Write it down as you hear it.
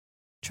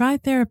Try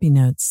Therapy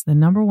Notes, the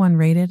 #1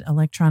 rated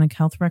electronic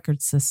health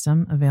record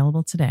system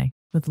available today.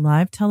 With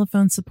live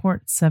telephone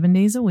support 7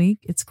 days a week,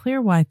 it's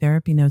clear why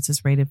Therapy Notes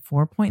is rated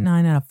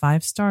 4.9 out of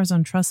 5 stars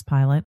on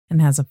Trustpilot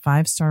and has a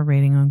 5-star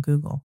rating on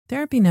Google.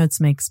 Therapy Notes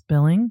makes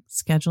billing,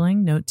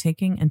 scheduling,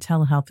 note-taking, and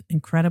telehealth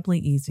incredibly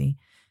easy.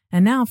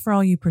 And now, for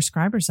all you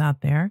prescribers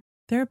out there,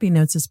 Therapy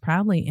Notes is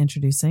proudly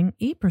introducing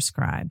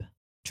ePrescribe.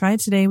 Try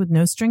it today with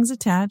no strings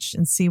attached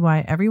and see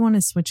why everyone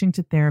is switching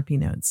to Therapy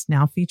Notes,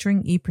 now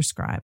featuring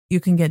ePrescribe. You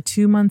can get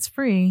 2 months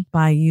free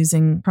by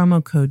using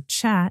promo code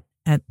CHAT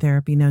at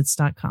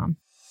therapynotes.com.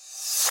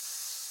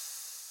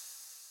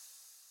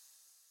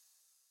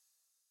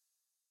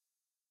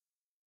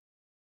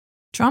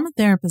 Trauma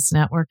Therapist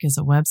Network is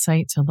a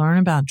website to learn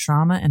about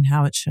trauma and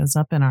how it shows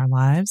up in our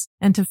lives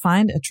and to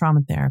find a trauma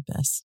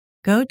therapist.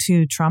 Go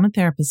to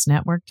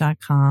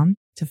traumatherapistnetwork.com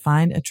to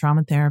find a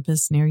trauma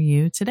therapist near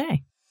you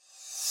today.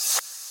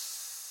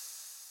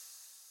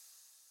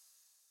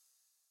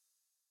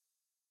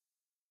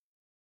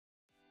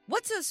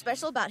 What's so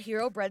special about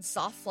Hero Bread's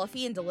soft,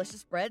 fluffy, and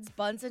delicious breads,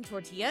 buns, and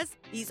tortillas?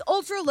 These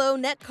ultra-low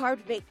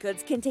net-carb baked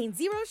goods contain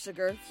 0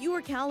 sugar,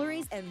 fewer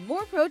calories, and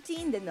more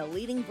protein than the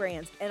leading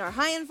brands, and are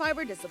high in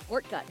fiber to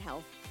support gut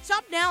health.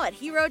 Shop now at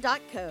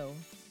hero.co.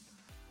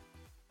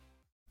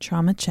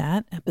 Trauma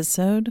Chat,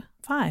 Episode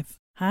 5.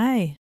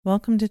 Hi,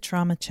 welcome to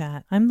Trauma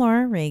Chat. I'm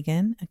Laura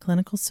Reagan, a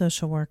clinical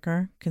social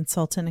worker,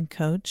 consultant, and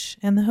coach,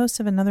 and the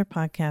host of another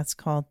podcast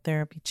called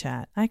Therapy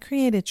Chat. I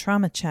created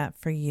Trauma Chat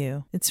for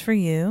you. It's for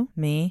you,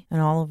 me,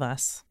 and all of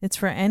us. It's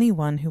for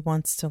anyone who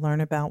wants to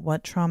learn about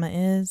what trauma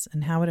is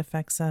and how it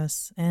affects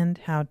us and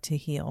how to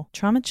heal.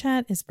 Trauma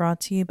Chat is brought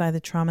to you by the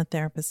Trauma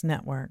Therapist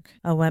Network,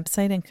 a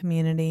website and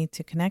community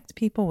to connect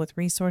people with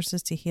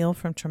resources to heal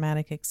from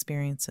traumatic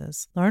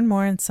experiences. Learn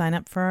more and sign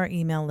up for our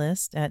email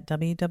list at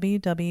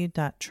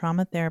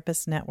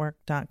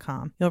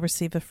www.traumatherapistnetwork.com. You'll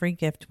receive a free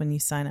gift when you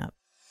sign up.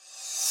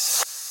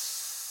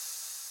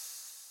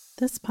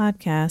 This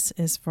podcast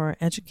is for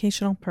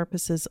educational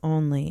purposes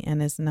only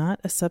and is not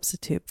a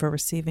substitute for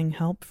receiving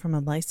help from a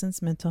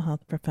licensed mental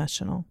health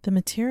professional. The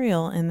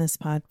material in this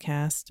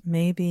podcast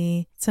may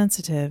be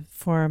sensitive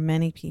for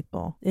many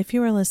people. If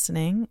you are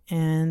listening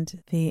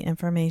and the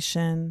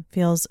information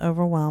feels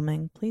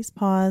overwhelming, please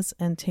pause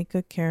and take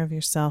good care of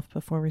yourself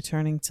before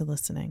returning to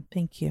listening.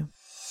 Thank you.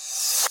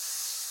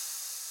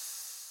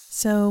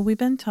 So we've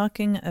been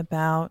talking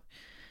about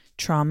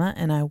trauma,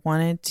 and I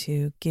wanted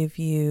to give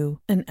you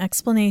an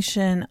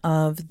explanation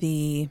of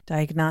the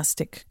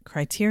diagnostic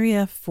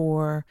criteria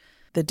for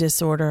the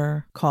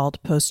disorder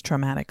called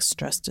post-traumatic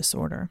stress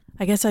disorder.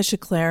 I guess I should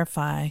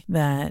clarify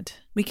that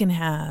we can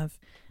have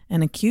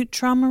an acute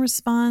trauma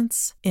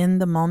response in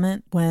the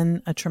moment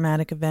when a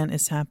traumatic event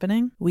is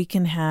happening. We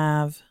can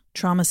have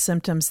trauma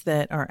symptoms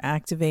that are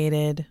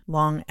activated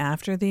long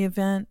after the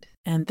event.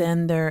 And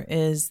then there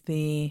is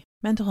the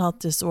mental health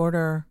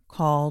disorder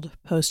called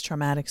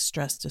post-traumatic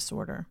stress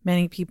disorder.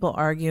 Many people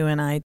argue,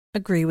 and I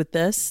agree with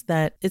this,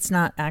 that it's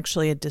not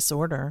actually a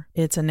disorder.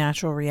 It's a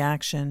natural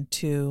reaction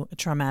to a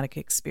traumatic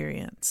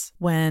experience.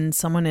 When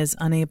someone is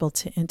unable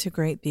to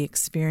integrate the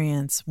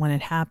experience when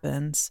it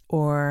happens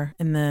or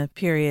in the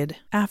period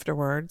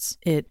afterwards,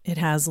 it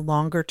has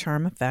longer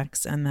term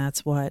effects, and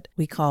that's what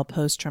we call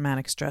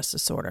post-traumatic stress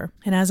disorder.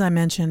 And as I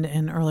mentioned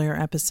in earlier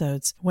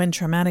episodes, when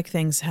traumatic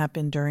things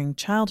happen during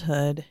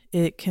childhood,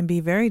 it can be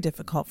very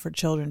difficult for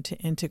children to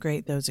integrate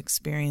those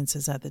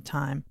experiences at the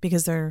time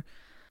because their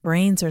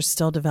brains are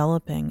still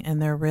developing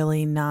and they're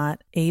really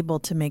not able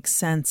to make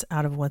sense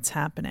out of what's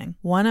happening.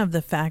 One of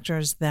the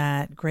factors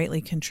that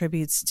greatly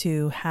contributes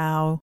to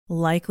how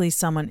likely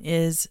someone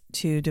is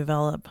to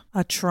develop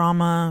a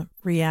trauma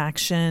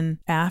reaction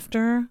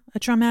after a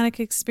traumatic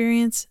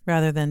experience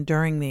rather than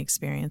during the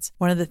experience.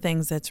 One of the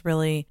things that's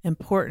really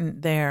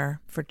important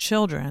there for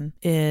children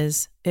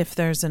is if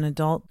there's an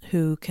adult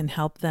who can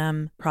help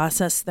them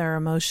process their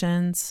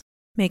emotions,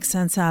 make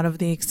sense out of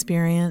the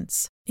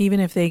experience, even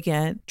if they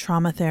get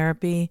trauma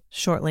therapy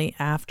shortly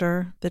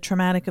after the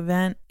traumatic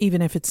event,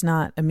 even if it's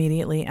not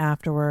immediately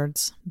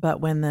afterwards, but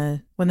when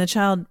the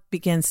child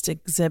begins to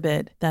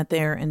exhibit that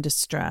they're in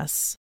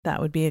distress,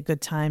 that would be a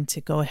good time to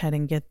go ahead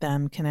and get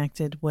them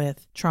connected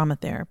with trauma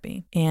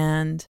therapy.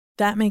 And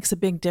that makes a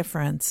big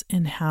difference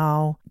in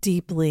how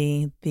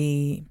deeply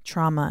the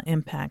trauma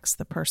impacts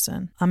the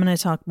person. I'm going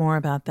to talk more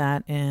about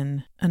that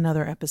in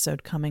another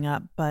episode coming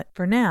up. But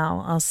for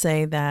now, I'll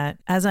say that,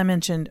 as I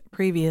mentioned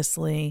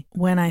previously,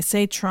 when I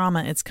say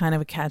trauma, it's kind of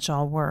a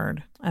catch-all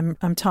word.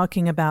 I'm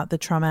talking about the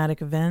traumatic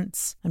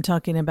events. I'm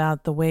talking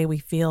about the way we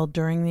feel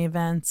during the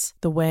events,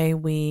 the way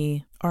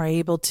we are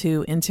able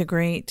to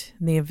integrate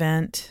the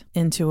event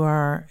into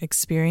our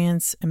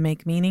experience and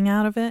make meaning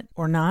out of it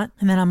or not.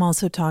 And then I'm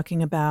also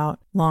talking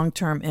about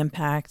long-term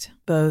impact,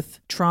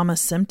 both trauma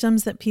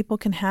symptoms that people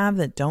can have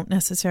that don't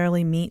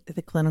necessarily meet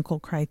the clinical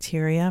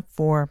criteria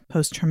for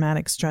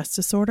post-traumatic stress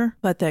disorder,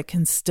 but that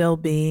can still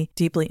be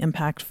deeply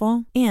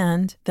impactful.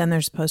 And then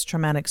there's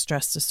post-traumatic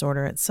stress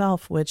disorder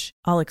itself, which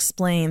I'll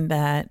explain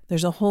that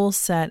there's a whole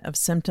set of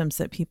symptoms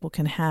that people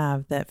can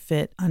have that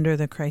fit under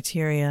the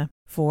criteria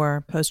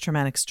for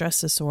post-traumatic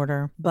stress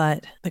disorder,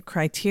 but the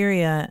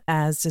criteria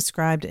as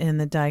described in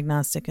the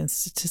Diagnostic and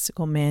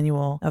Statistical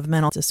Manual of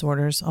Mental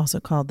Disorders, also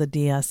called the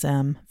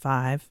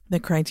DSM-5, the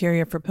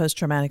criteria for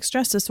post-traumatic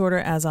stress disorder,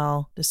 as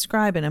I'll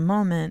describe in a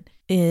moment,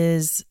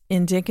 is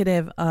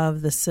indicative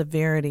of the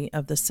severity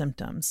of the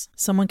symptoms.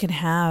 Someone can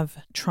have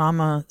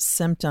trauma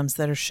symptoms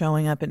that are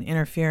showing up and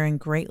interfering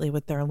greatly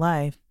with their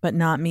life, but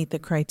not meet the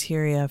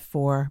criteria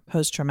for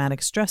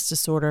post-traumatic stress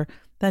disorder.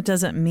 That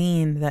doesn't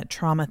mean that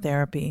trauma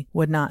therapy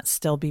would not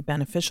still be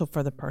beneficial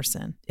for the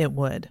person. It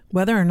would.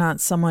 Whether or not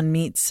someone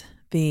meets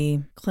the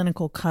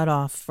clinical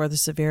cutoff for the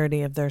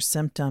severity of their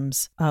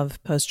symptoms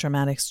of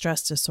post-traumatic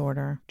stress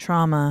disorder,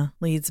 trauma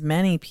leads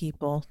many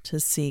people to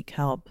seek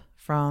help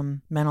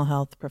from mental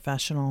health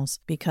professionals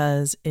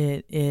because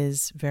it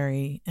is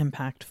very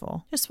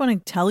impactful. Just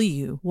want to tell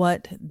you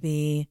what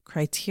the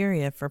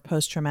criteria for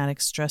post-traumatic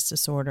stress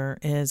disorder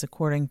is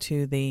according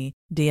to the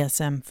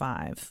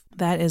DSM-5.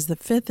 That is the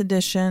 5th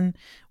edition,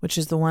 which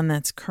is the one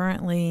that's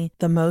currently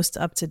the most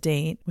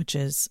up-to-date, which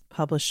is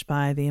published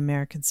by the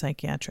American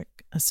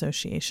Psychiatric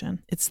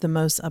Association. It's the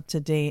most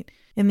up-to-date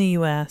in the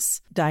U.S.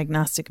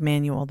 diagnostic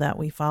manual that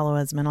we follow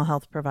as mental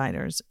health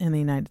providers in the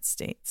United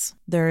States.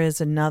 There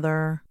is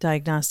another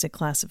diagnostic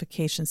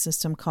classification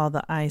system called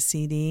the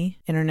ICD,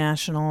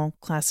 International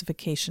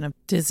Classification of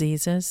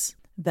Diseases,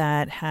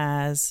 that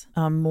has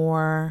a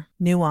more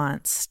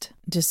nuanced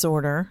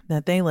disorder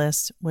that they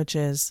list, which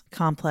is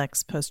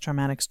complex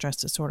post-traumatic stress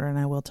disorder, and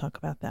I will talk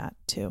about that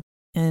too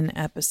in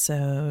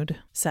episode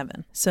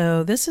 7.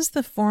 So this is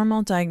the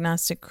formal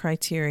diagnostic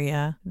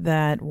criteria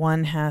that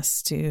one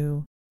has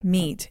to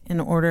meet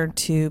in order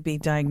to be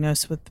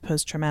diagnosed with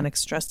post-traumatic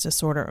stress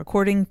disorder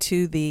according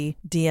to the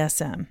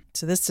DSM.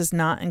 So this does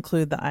not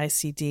include the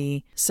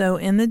ICD. So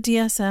in the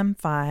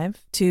DSM-5,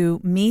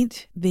 to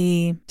meet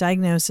the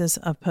diagnosis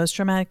of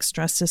post-traumatic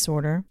stress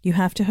disorder, you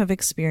have to have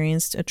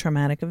experienced a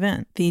traumatic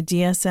event. The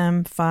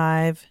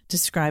DSM-5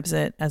 describes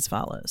it as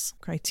follows.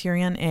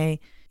 Criterion A: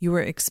 you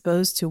were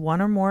exposed to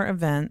one or more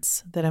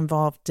events that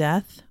involve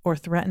death or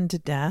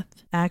threatened death,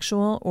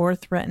 actual or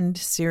threatened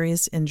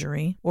serious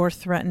injury, or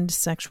threatened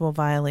sexual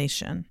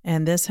violation.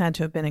 And this had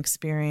to have been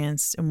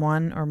experienced in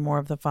one or more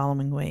of the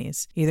following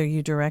ways. Either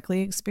you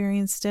directly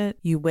experienced it,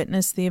 you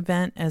witnessed the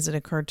event as it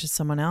occurred to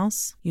someone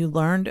else, you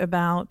learned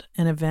about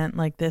an event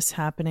like this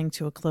happening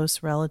to a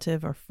close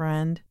relative or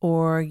friend,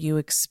 or you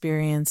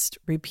experienced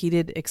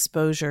repeated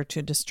exposure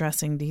to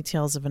distressing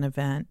details of an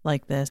event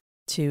like this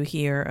to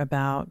hear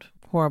about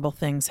horrible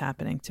things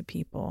happening to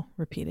people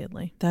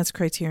repeatedly. That's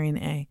criterion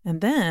A.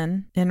 And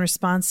then, in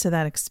response to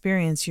that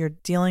experience, you're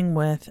dealing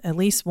with at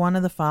least one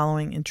of the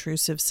following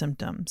intrusive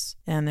symptoms.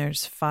 And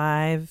there's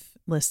 5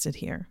 listed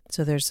here.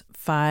 So there's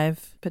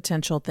 5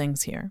 potential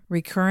things here.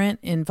 Recurrent,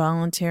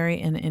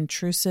 involuntary, and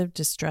intrusive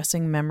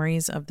distressing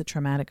memories of the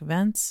traumatic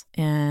events.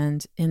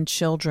 And in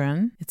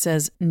children, it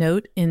says,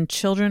 note, in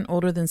children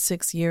older than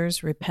 6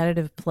 years,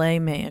 repetitive play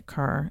may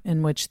occur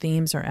in which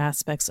themes or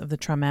aspects of the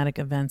traumatic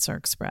events are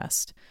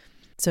expressed.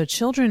 So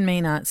children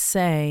may not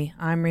say,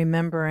 I'm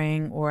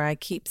remembering or I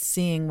keep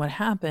seeing what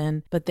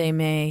happened, but they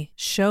may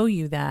show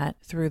you that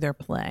through their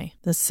play.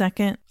 The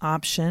second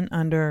option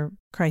under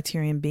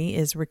criterion B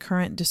is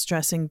recurrent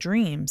distressing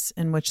dreams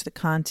in which the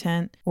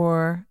content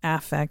or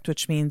affect,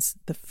 which means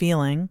the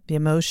feeling, the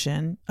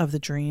emotion of the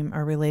dream,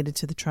 are related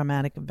to the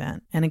traumatic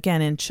event. And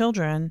again, in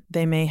children,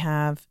 they may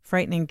have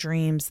frightening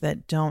dreams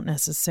that don't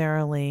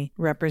necessarily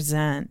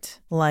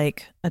represent,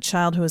 like a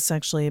child who is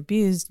sexually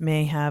abused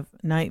may have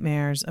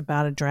nightmares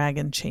about a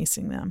dragon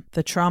chasing them.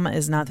 The trauma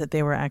is not that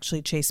they were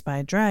actually chased by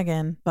a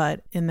dragon,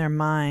 but in their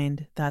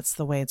mind, that's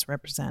the way it's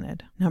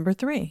represented. Number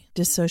 3,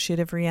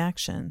 dissociative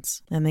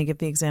reactions. And they give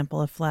the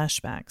example of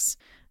flashbacks,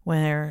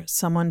 where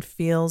someone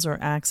feels or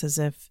acts as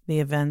if the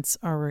events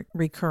are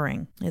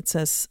recurring. It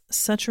says,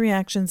 such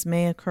reactions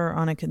may occur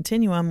on a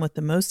continuum, with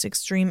the most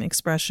extreme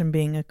expression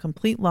being a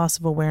complete loss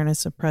of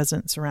awareness of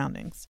present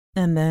surroundings.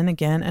 And then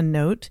again, a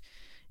note,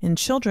 in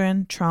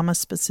children,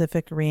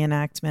 trauma-specific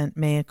reenactment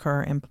may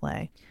occur in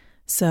play.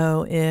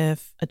 So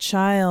if a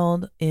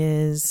child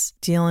is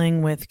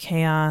dealing with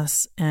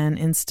chaos and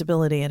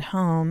instability at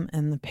home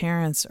and the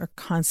parents are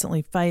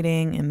constantly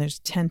fighting and there's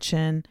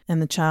tension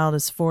and the child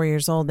is 4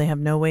 years old, they have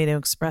no way to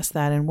express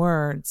that in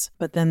words,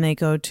 but then they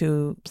go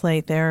to play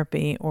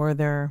therapy or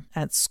they're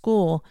at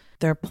school,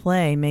 their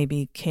play may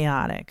be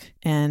chaotic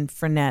and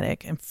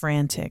frenetic and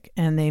frantic,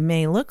 and they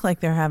may look like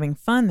they're having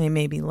fun. They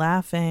may be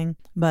laughing,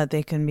 but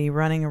they can be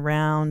running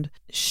around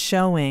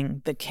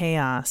showing the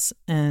chaos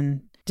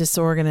and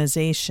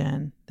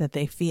disorganization that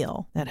they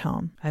feel at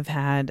home. I've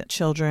had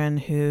children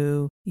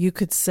who you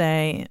could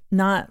say,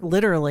 not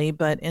literally,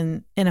 but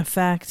in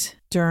effect,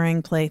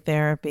 during play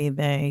therapy,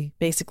 they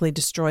basically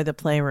destroy the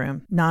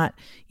playroom. Not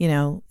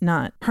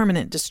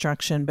permanent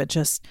destruction, but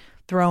just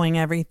throwing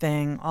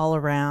everything all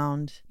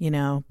around,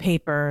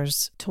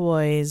 papers,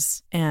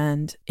 toys,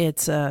 and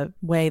it's a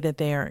way that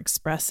they are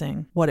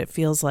expressing what it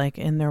feels like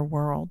in their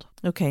world.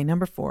 Okay,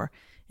 number 4.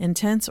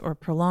 intense or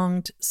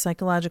prolonged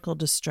psychological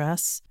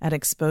distress at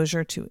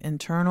exposure to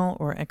internal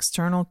or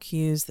external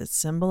cues that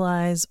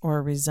symbolize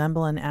or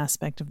resemble an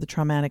aspect of the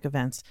traumatic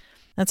events.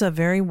 That's a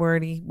very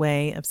wordy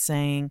way of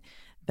saying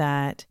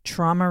that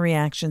trauma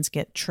reactions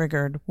get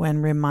triggered when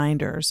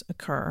reminders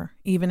occur,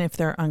 even if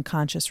they're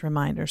unconscious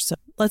reminders. So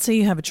let's say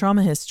you have a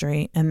trauma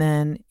history and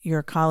then you're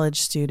a college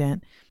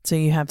student. So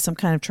you have some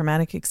kind of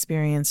traumatic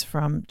experience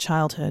from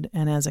childhood.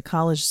 And as a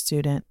college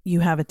student,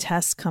 you have a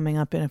test coming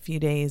up in a few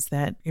days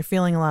that you're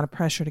feeling a lot of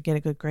pressure to get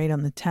a good grade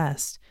on the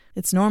test.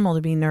 It's normal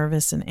to be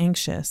nervous and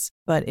anxious.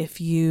 But if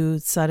you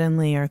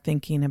suddenly are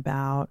thinking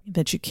about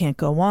that you can't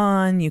go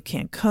on, you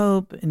can't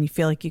cope, and you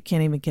feel like you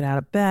can't even get out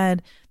of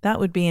bed, that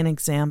would be an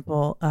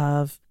example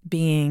of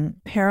being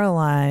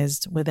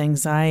paralyzed with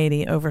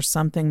anxiety over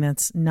something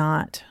that's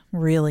not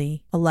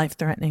really a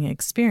life-threatening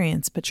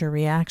experience, but your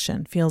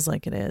reaction feels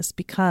like it is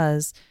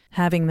because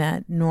having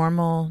that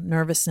normal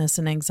nervousness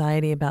and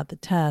anxiety about the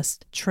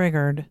test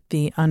triggered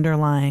the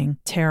underlying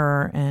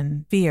terror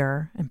and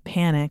fear and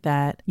panic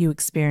that you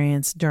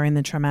experienced during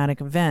the traumatic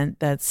event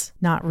that's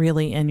not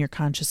really in your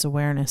conscious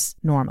awareness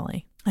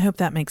normally. I hope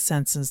that makes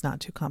sense and is not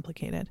too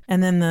complicated.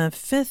 And then the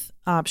fifth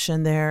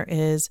option there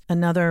is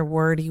another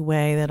wordy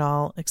way that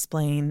I'll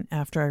explain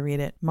after I read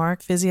it.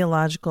 Mark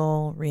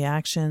physiological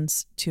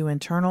reactions to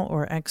internal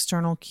or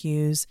external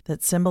cues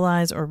that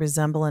symbolize or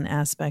resemble an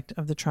aspect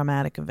of the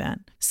traumatic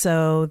event.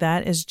 So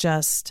that is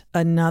just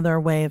another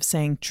way of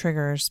saying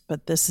triggers,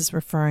 but this is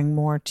referring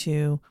more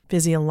to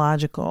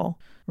physiological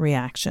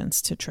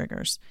reactions to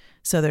triggers.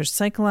 So there's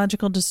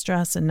psychological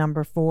distress, and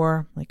number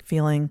 4, like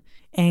feeling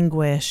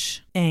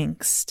anguish,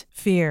 angst,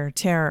 fear,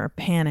 terror,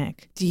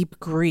 panic, deep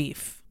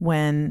grief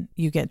when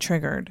you get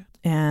triggered.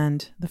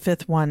 And the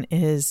 5th one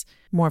is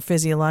more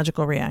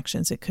physiological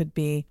reactions. It could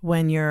be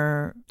when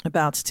you're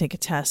about to take a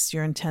test,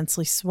 you're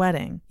intensely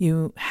sweating,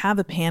 you have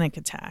a panic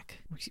attack,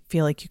 you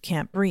feel like you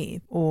can't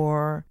breathe,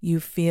 or you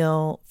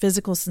feel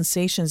physical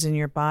sensations in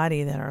your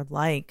body that are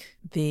like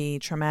the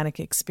traumatic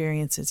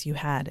experiences you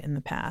had in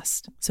the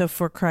past. So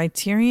for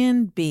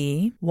criterion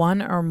B,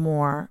 one or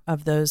more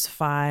of those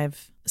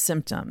 5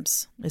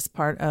 symptoms is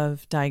part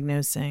of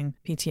diagnosing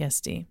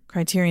PTSD.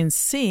 Criterion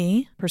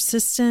C,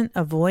 persistent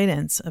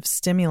avoidance of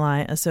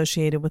stimuli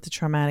associated with the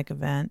traumatic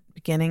event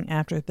beginning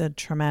after the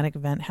traumatic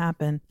event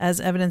happened, as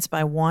evidenced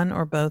by one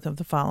or both of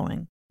the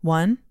following.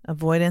 1.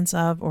 Avoidance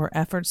of or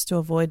efforts to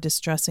avoid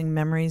distressing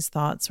memories,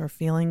 thoughts, or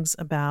feelings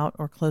about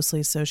or closely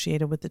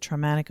associated with the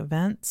traumatic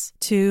events.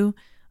 2.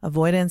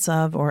 Avoidance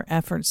of or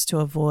efforts to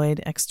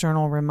avoid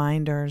external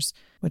reminders,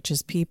 which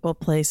is people,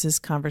 places,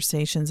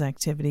 conversations,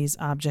 activities,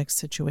 objects,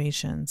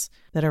 situations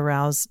that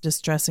arouse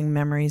distressing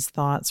memories,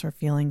 thoughts, or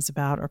feelings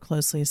about or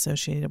closely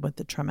associated with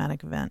the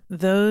traumatic event.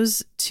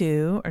 Those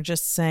 2 are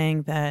just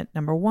saying that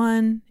number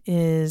 1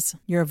 is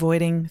you're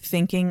avoiding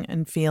thinking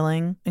and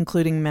feeling,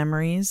 including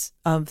memories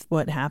of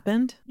what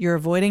happened. You're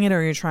avoiding it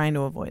or you're trying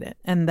to avoid it.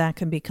 And that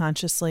can be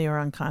consciously or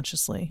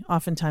unconsciously.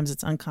 Oftentimes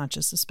it's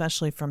unconscious,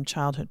 especially from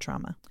childhood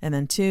trauma. And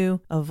then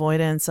 2,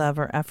 avoidance of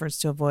or efforts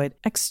to avoid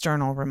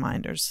external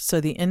reminders. So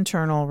the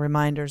internal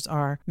reminders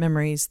are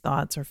memories,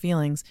 thoughts, or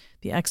feelings.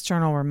 The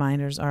external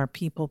reminders are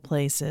people,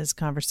 places,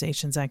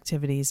 conversations,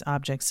 activities,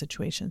 objects,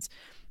 situations.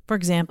 For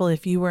example,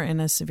 if you were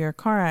in a severe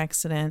car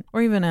accident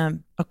or even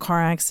a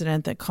car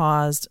accident that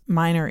caused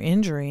minor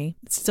injury,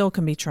 it still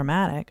can be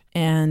traumatic,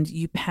 and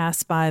you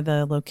pass by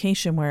the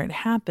location where it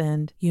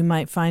happened, you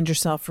might find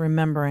yourself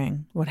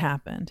remembering what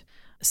happened.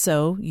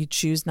 So you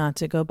choose not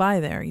to go by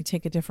there. You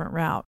take a different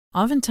route.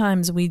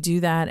 Oftentimes we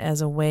do that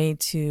as a way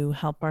to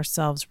help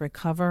ourselves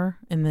recover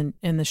in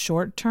the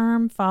short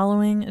term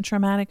following a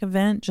traumatic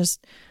event.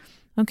 Just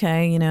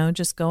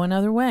go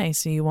another way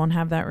so you won't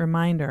have that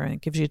reminder, and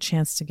it gives you a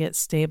chance to get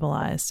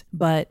stabilized.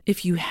 But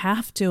if you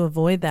have to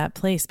avoid that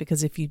place,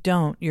 because if you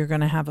don't, you're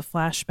going to have a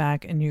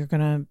flashback and you're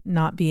going to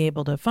not be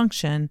able to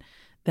function,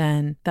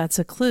 then that's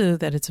a clue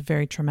that it's a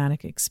very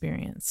traumatic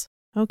experience.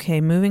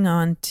 Okay, moving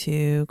on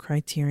to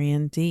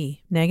criterion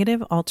D.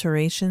 Negative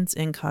alterations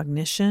in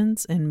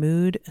cognitions and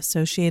mood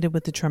associated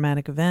with the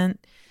traumatic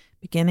event,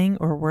 beginning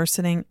or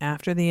worsening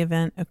after the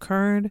event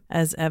occurred,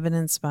 as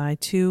evidenced by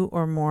 2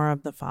 or more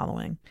of the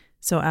following.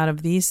 So out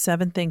of these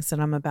 7 things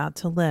that I'm about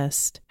to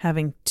list,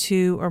 having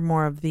 2 or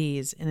more of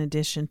these in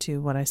addition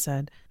to what I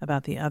said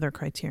about the other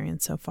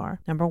criterion so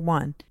far. Number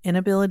 1,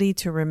 inability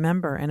to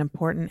remember an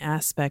important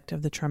aspect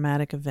of the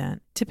traumatic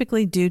event,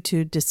 typically due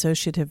to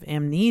dissociative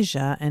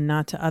amnesia and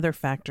not to other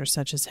factors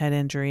such as head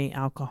injury,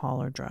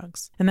 alcohol, or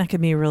drugs. And that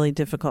can be really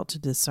difficult to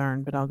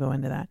discern, but I'll go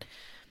into that.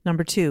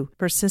 Number 2,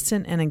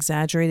 persistent and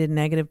exaggerated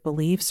negative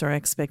beliefs or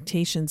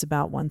expectations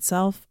about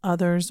oneself,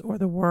 others, or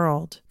the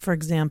world. For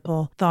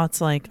example, thoughts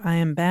like, I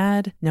am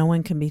bad, no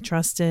one can be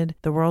trusted,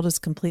 the world is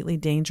completely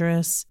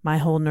dangerous, my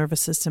whole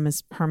nervous system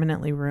is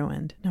permanently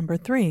ruined. Number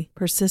 3,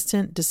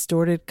 persistent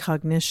distorted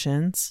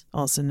cognitions,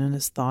 also known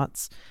as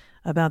thoughts,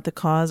 about the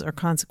cause or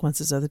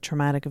consequences of the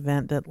traumatic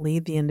event that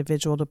lead the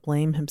individual to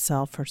blame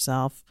himself,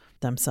 herself,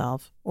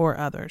 themselves, or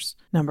others.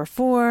 Number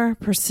 4,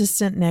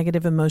 persistent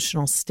negative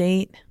emotional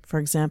state. For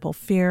example,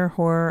 fear,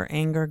 horror,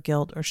 anger,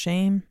 guilt, or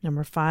shame.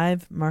 Number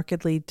 5,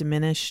 markedly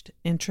diminished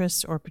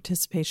interest or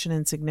participation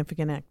in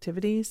significant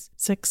activities.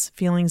 6,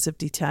 feelings of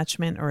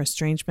detachment or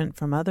estrangement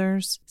from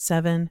others.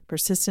 7,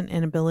 persistent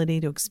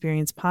inability to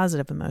experience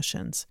positive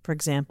emotions. For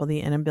example,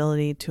 the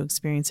inability to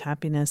experience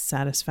happiness,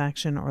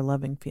 satisfaction, or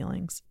loving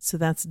feelings. So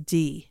that's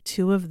D,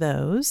 2 of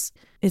those.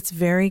 It's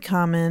very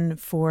common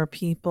for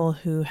people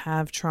who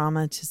have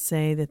trauma to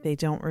say that they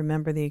don't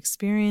remember the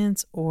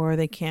experience or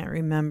they can't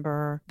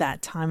remember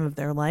that time of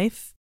their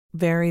life.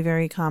 Very,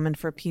 very common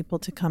for people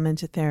to come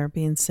into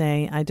therapy and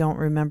say, I don't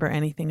remember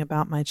anything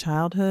about my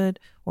childhood,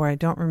 or I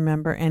don't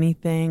remember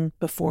anything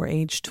before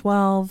age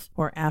 12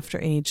 or after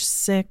age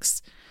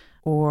 6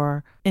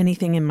 or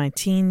anything in my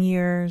teen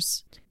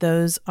years.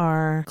 Those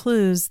are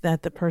clues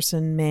that the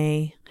person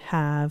may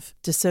have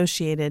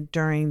dissociated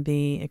during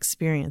the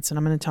experience. And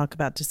I'm going to talk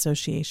about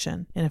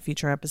dissociation in a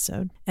future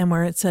episode. And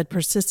where it said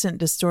persistent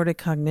distorted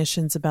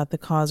cognitions about the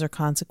cause or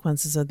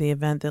consequences of the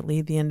event that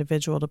lead the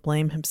individual to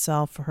blame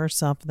himself or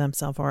herself,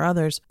 themselves, or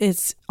others,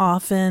 it's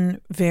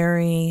often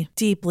very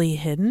deeply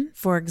hidden.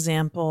 For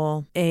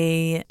example,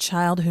 a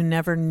child who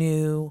never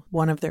knew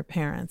one of their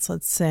parents,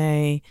 let's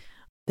say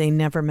they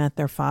never met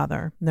their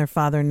father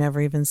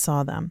never even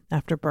saw them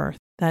after birth.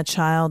 That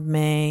child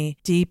may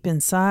deep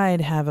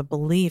inside have a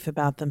belief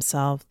about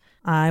themselves.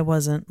 I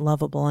wasn't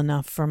lovable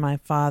enough for my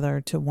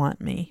father to want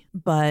me.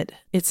 But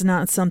it's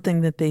not something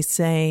that they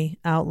say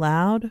out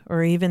loud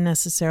or even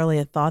necessarily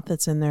a thought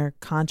that's in their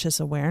conscious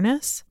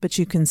awareness. But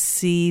you can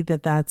see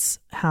that that's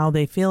how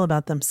they feel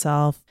about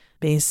themselves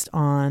based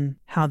on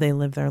how they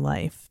live their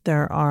life.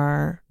 There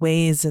are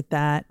ways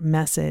that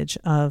message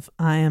of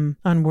I am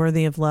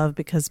unworthy of love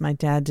because my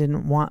dad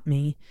didn't want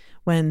me,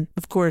 when,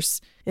 of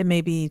course, it may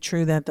be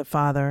true that the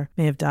father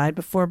may have died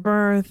before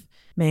birth,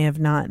 may have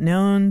not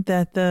known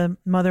that the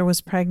mother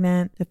was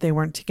pregnant, if they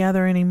weren't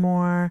together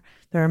anymore.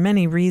 There are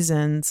many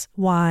reasons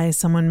why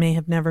someone may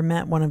have never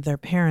met one of their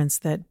parents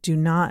that do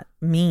not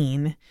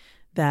mean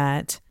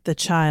that the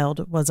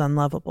child was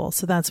unlovable.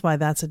 So that's why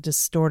that's a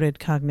distorted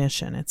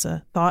cognition. It's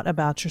a thought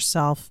about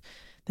yourself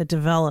that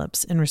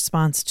develops in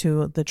response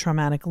to the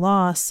traumatic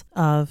loss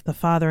of the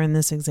father in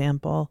this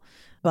example.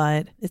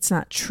 But it's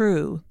not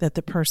true that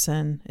the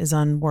person is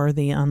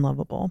unworthy,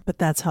 unlovable, but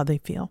that's how they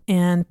feel.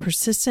 And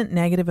persistent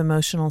negative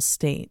emotional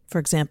state, for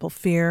example,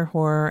 fear,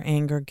 horror,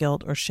 anger,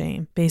 guilt, or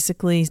shame,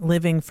 basically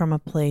living from a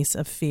place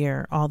of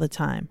fear all the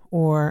time,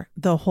 or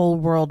the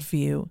whole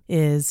worldview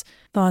is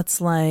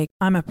thoughts like,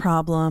 I'm a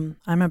problem,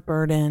 I'm a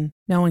burden,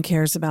 no one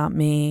cares about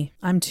me,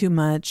 I'm too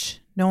much,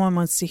 no one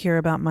wants to hear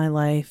about my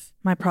life,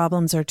 my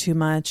problems are too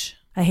much,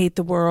 I hate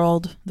the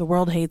world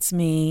hates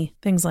me,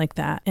 things like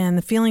that. And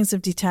the feelings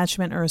of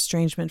detachment or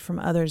estrangement from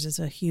others is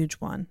a huge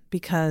one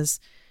because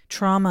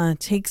trauma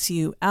takes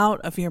you out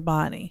of your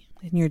body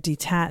and you're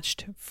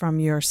detached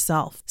from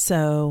yourself.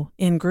 So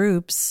in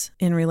groups,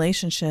 in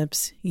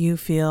relationships, you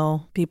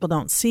feel people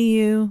don't see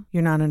you,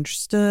 you're not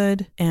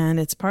understood, and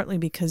it's partly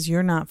because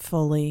you're not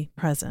fully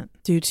present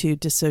due to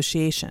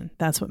dissociation.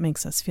 That's what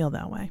makes us feel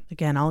that way.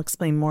 Again, I'll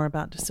explain more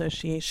about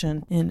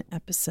dissociation in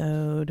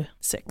episode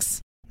 6.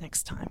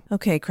 Next time.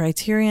 Okay,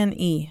 criterion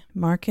E,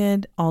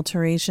 marked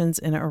alterations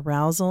in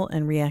arousal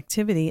and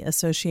reactivity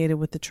associated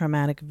with the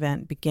traumatic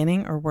event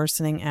beginning or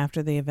worsening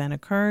after the event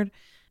occurred,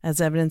 as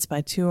evidenced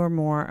by 2 or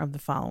more of the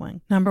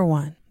following. Number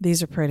 1,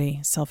 these are pretty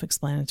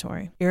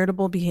self-explanatory.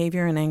 Irritable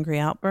behavior and angry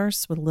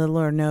outbursts with little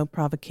or no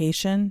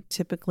provocation,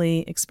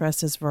 typically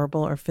expressed as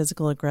verbal or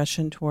physical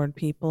aggression toward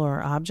people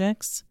or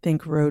objects.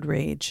 Think road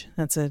rage.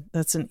 That's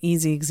an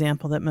easy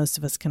example that most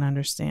of us can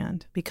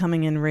understand.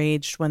 Becoming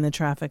enraged when the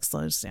traffic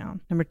slows down.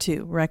 Number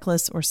 2,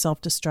 reckless or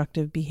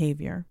self-destructive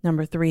behavior.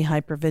 Number 3,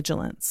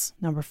 hypervigilance.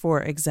 Number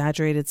 4,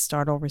 exaggerated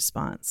startle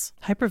response.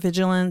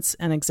 Hypervigilance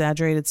and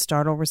exaggerated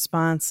startle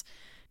response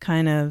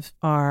kind of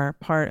are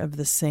part of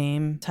the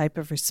same type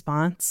of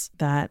response,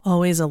 that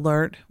always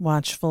alert,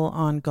 watchful,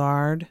 on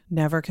guard,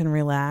 never can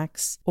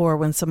relax. Or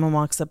when someone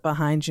walks up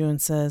behind you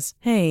and says,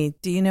 hey,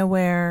 do you know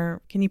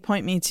can you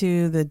point me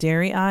to the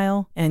dairy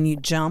aisle? And you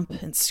jump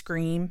and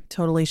scream,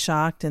 totally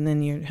shocked, and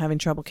then you're having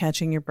trouble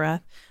catching your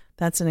breath.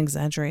 That's an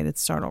exaggerated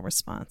startle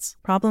response.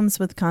 Problems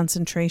with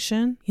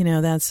concentration,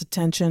 that's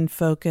attention,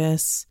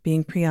 focus,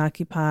 being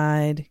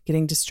preoccupied,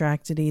 getting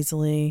distracted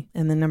easily.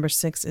 And then number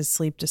 6 is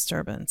sleep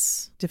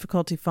disturbance,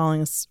 difficulty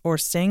falling or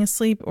staying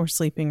asleep or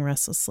sleeping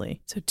restlessly.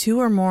 So 2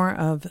 or more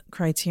of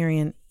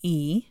criterion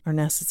E are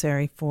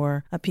necessary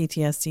for a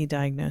PTSD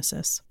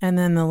diagnosis. And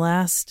then the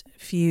last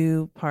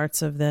few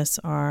parts of this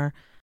are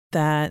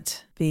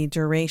that the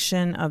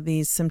duration of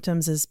these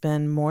symptoms has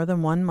been more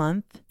than 1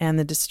 month, and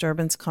the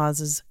disturbance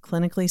causes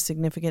clinically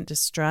significant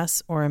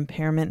distress or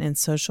impairment in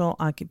social,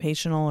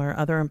 occupational, or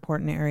other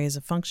important areas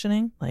of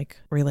functioning, like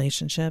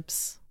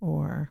relationships,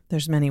 or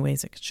there's many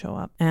ways it could show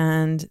up.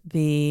 And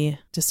the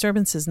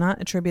disturbance is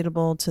not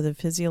attributable to the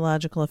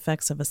physiological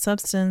effects of a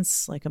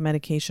substance, like a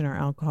medication or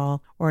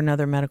alcohol, or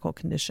another medical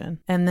condition.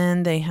 And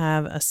then they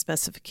have a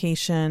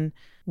specification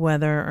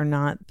whether or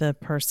not the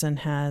person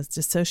has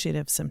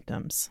dissociative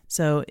symptoms.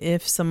 So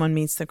if someone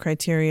meets the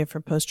criteria for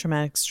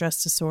post-traumatic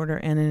stress disorder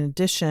and in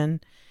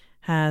addition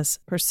has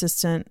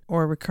persistent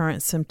or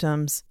recurrent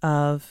symptoms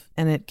of,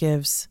 and it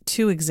gives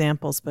 2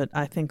 examples, but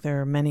I think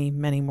there are many,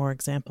 many more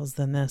examples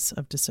than this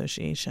of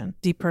dissociation,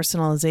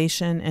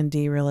 depersonalization and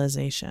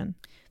derealization.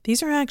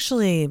 These are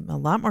actually a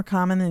lot more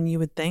common than you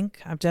would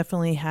think. I've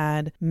definitely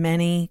had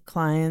many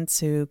clients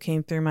who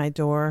came through my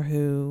door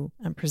who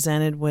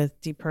presented with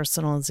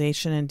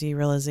depersonalization and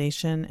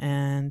derealization,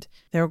 and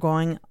they were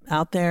going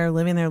out there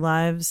living their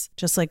lives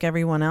just like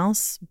everyone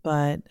else,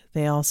 but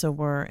they also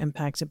were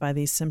impacted by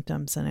these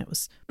symptoms, and it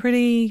was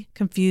pretty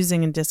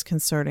confusing and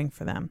disconcerting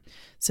for them.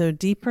 So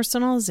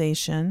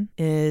depersonalization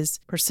is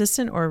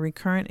persistent or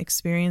recurrent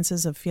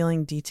experiences of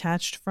feeling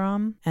detached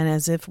from and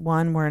as if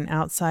one were an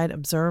outside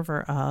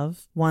observer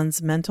of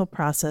one's mental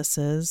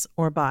processes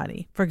or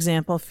body. For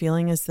example,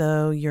 feeling as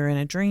though you're in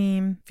a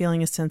dream,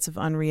 feeling a sense of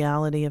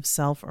unreality of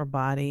self or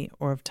body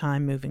or of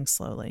time moving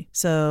slowly.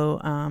 So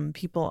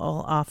people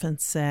will often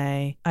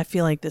say, I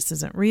feel like this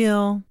isn't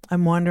real.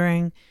 I'm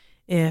wondering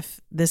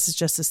if this is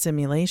just a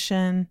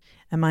simulation.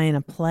 Am I in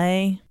a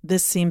play?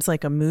 This seems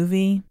like a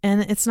movie.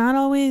 And it's not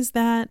always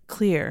that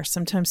clear.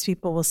 Sometimes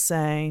people will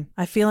say,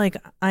 I feel like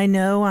I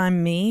know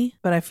I'm me,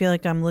 but I feel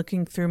like I'm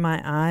looking through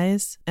my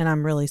eyes and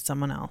I'm really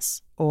someone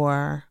else.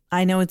 Or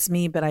I know it's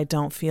me, but I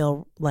don't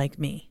feel like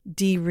me.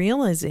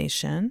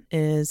 Derealization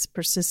is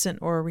persistent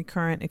or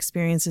recurrent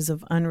experiences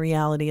of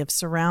unreality of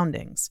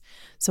surroundings.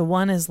 So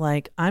one is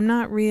like, I'm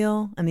not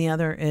real, and the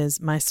other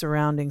is my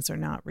surroundings are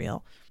not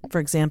real. For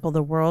example,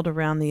 the world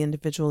around the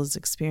individual is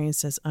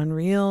experienced as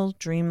unreal,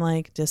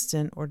 dreamlike,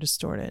 distant, or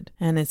distorted.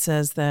 And it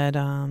says that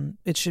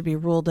it should be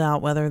ruled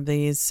out whether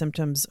these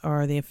symptoms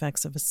are the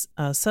effects of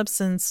a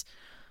substance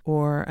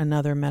or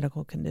another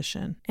medical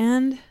condition.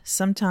 And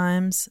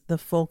sometimes the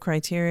full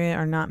criteria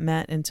are not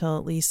met until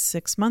at least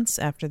 6 months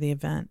after the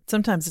event.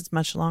 Sometimes it's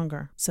much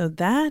longer. So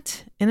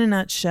that, in a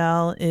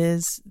nutshell,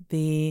 is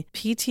the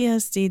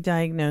PTSD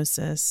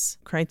diagnosis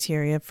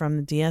criteria from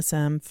the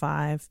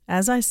DSM-5.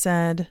 As I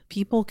said,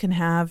 people can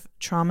have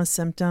trauma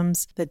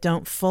symptoms that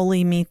don't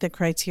fully meet the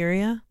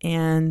criteria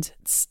and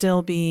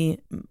still be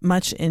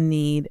much in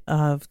need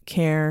of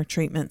care,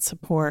 treatment,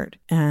 support,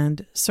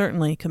 and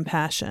certainly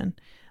compassion.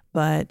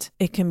 But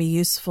it can be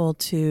useful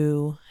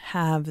to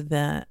have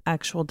the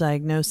actual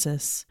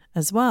diagnosis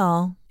as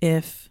well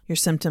if your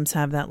symptoms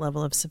have that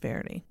level of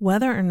severity.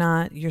 Whether or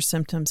not your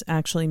symptoms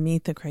actually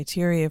meet the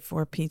criteria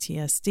for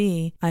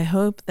PTSD, I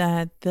hope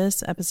that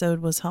this episode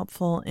was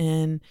helpful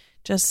in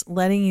just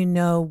letting you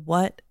know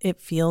what it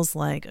feels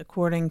like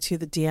according to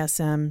the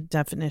DSM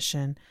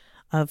definition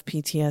of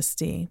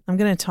PTSD. I'm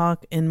going to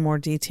talk in more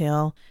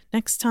detail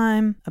next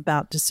time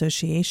about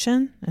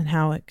dissociation and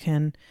how it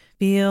can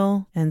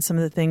feel and some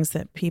of the things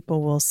that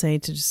people will say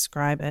to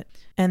describe it.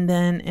 And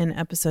then in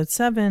episode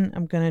 7,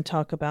 I'm going to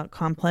talk about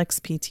complex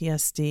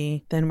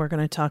PTSD. Then we're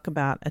going to talk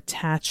about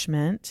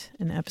attachment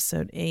in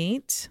episode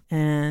 8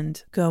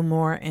 and go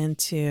more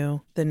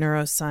into the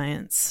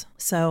neuroscience.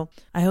 So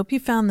I hope you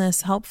found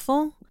this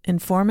helpful,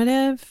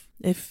 informative.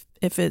 If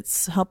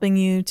it's helping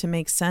you to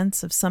make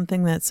sense of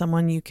something that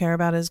someone you care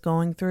about is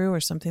going through or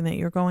something that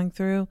you're going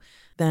through,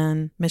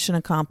 then mission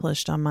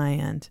accomplished on my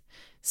end.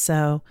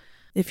 So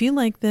if you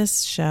like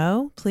this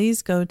show,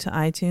 please go to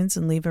iTunes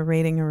and leave a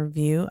rating and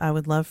review. I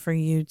would love for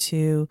you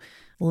to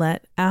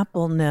let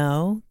Apple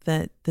know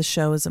that the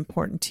show is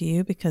important to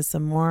you, because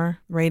the more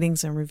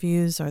ratings and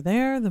reviews are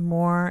there, the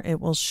more it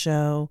will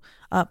show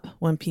up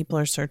when people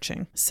are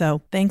searching.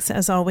 So thanks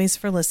as always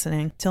for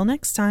listening. Till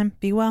next time,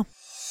 be well.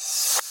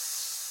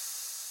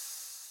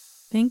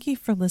 Thank you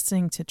for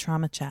listening to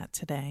Trauma Chat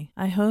today.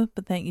 I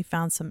hope that you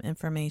found some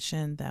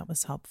information that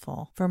was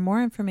helpful. For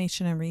more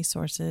information and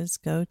resources,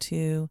 go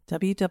to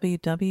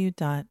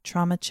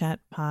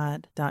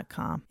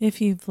www.traumachatpod.com.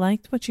 If you've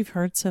liked what you've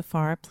heard so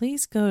far,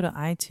 please go to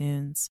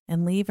iTunes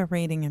and leave a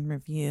rating and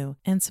review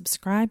and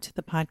subscribe to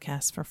the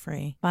podcast for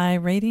free. By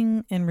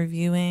rating and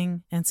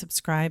reviewing and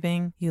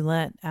subscribing, you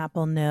let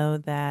Apple know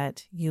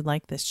that you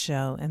like this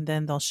show, and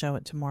then they'll show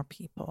it to more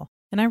people.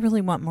 And I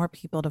really want more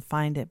people to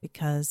find it,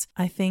 because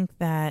I think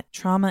that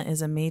trauma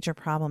is a major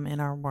problem in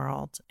our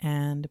world.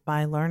 And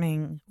by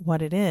learning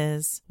what it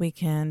is, we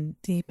can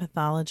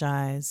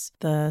depathologize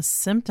the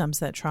symptoms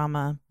that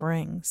trauma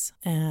brings,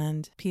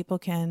 and people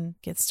can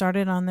get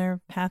started on their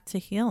path to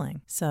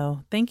healing.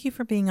 So thank you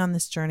for being on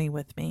this journey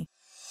with me.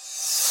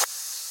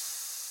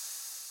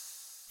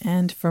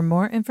 And for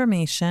more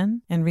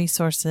information and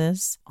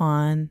resources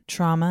on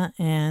trauma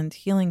and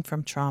healing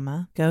from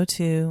trauma, go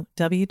to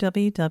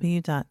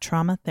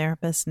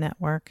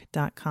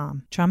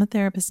www.traumatherapistnetwork.com. Trauma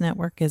Therapist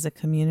Network is a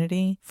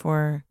community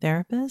for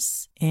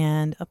therapists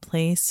and a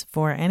place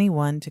for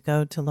anyone to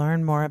go to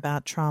learn more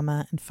about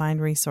trauma and find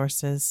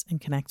resources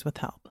and connect with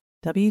help.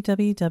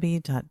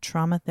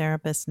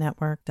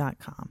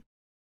 www.traumatherapistnetwork.com.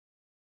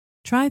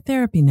 Try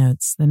Therapy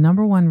Notes, the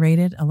 #1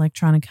 rated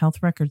electronic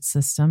health record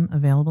system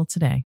available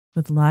today.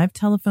 With live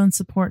telephone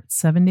support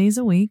 7 days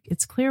a week,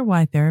 it's clear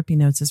why Therapy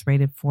Notes is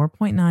rated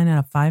 4.9 out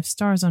of 5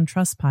 stars on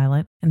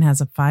Trustpilot and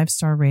has a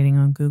 5-star rating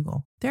on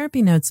Google.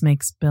 Therapy Notes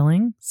makes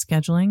billing,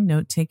 scheduling,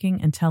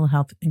 note-taking, and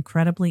telehealth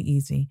incredibly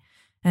easy.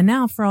 And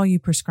now, for all you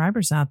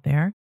prescribers out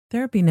there,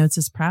 Therapy Notes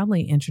is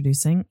proudly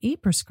introducing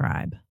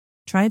ePrescribe.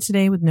 Try it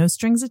today with no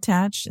strings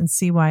attached and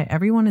see why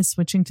everyone is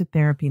switching to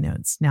Therapy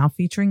Notes, now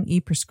featuring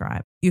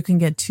ePrescribe. You can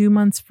get 2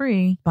 months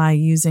free by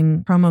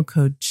using promo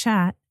code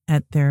CHAT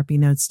at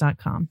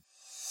therapynotes.com.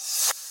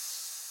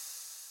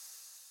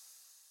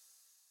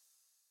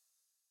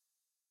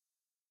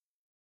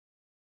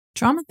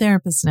 Trauma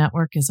Therapist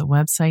Network is a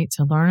website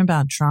to learn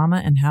about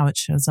trauma and how it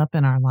shows up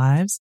in our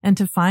lives and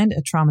to find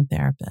a trauma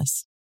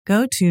therapist.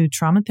 Go to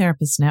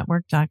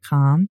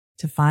traumatherapistnetwork.com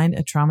to find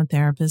a trauma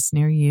therapist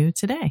near you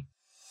today.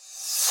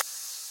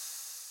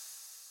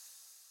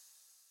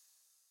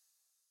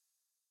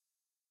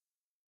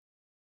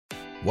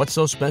 What's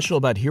so special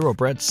about Hero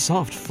Bread's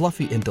soft,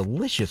 fluffy, and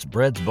delicious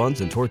breads,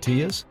 buns, and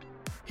tortillas?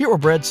 Hero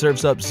Bread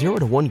serves up 0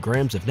 to 1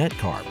 grams of net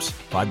carbs,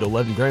 5 to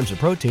 11 grams of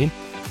protein,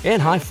 and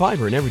high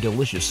fiber in every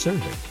delicious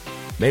serving.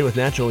 Made with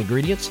natural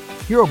ingredients,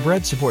 Hero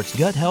Bread supports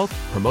gut health,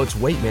 promotes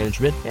weight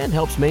management, and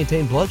helps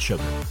maintain blood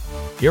sugar.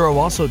 Hero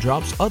also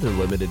drops other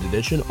limited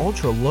edition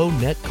ultra-low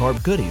net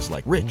carb goodies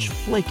like rich,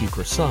 flaky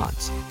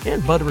croissants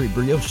and buttery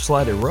brioche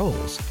slider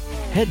rolls.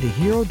 Head to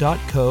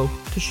hero.co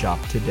to shop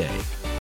today.